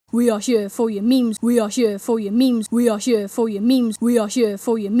We are here for your memes. We are here for your memes. We are here for your memes. We are here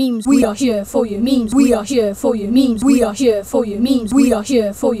for your memes. We are here for your memes. We are here for your memes. We are here for your memes. We are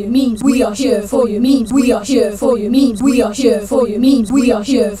here for your memes. We are here for your memes. We are here for your memes. We are here for your memes. We are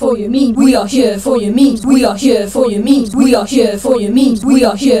here for your memes. We are here for your memes. We are here for your memes. We are here for your memes. We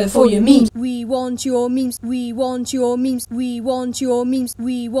are here for your memes. We want your memes. We want your memes. We want your memes.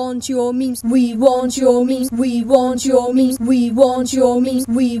 We want your memes. We want your memes. We want your memes. We want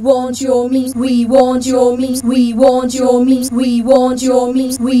your memes. We want your memes. We want your memes. We want your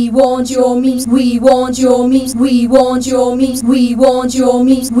memes. We want your memes. We want your memes. We want your memes. We want your memes. We want your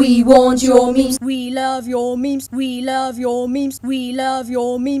memes. We want your memes. We love your memes. We love your memes. We love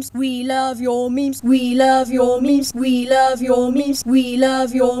your memes. We love your memes. We love your memes. We love your memes. We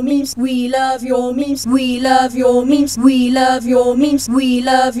love your memes. We love your memes. We love your memes. We love your memes. We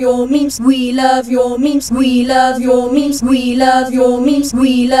love your memes. We love your memes. We love your memes. We love your memes.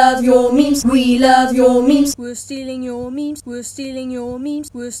 We love your memes. We love your memes. We're stealing your memes. We're stealing your memes.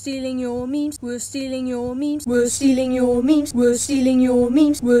 We're stealing your memes. We're stealing your memes. We're stealing your memes. We're stealing your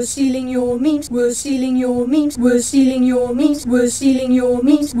memes. We're stealing your memes. We're stealing your memes. We're stealing your memes. We're stealing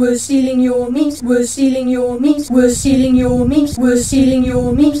your memes. We're stealing your memes. We're stealing your memes. We're stealing your memes. We're stealing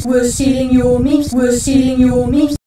your memes. We're stealing your memes. We're stealing your memes.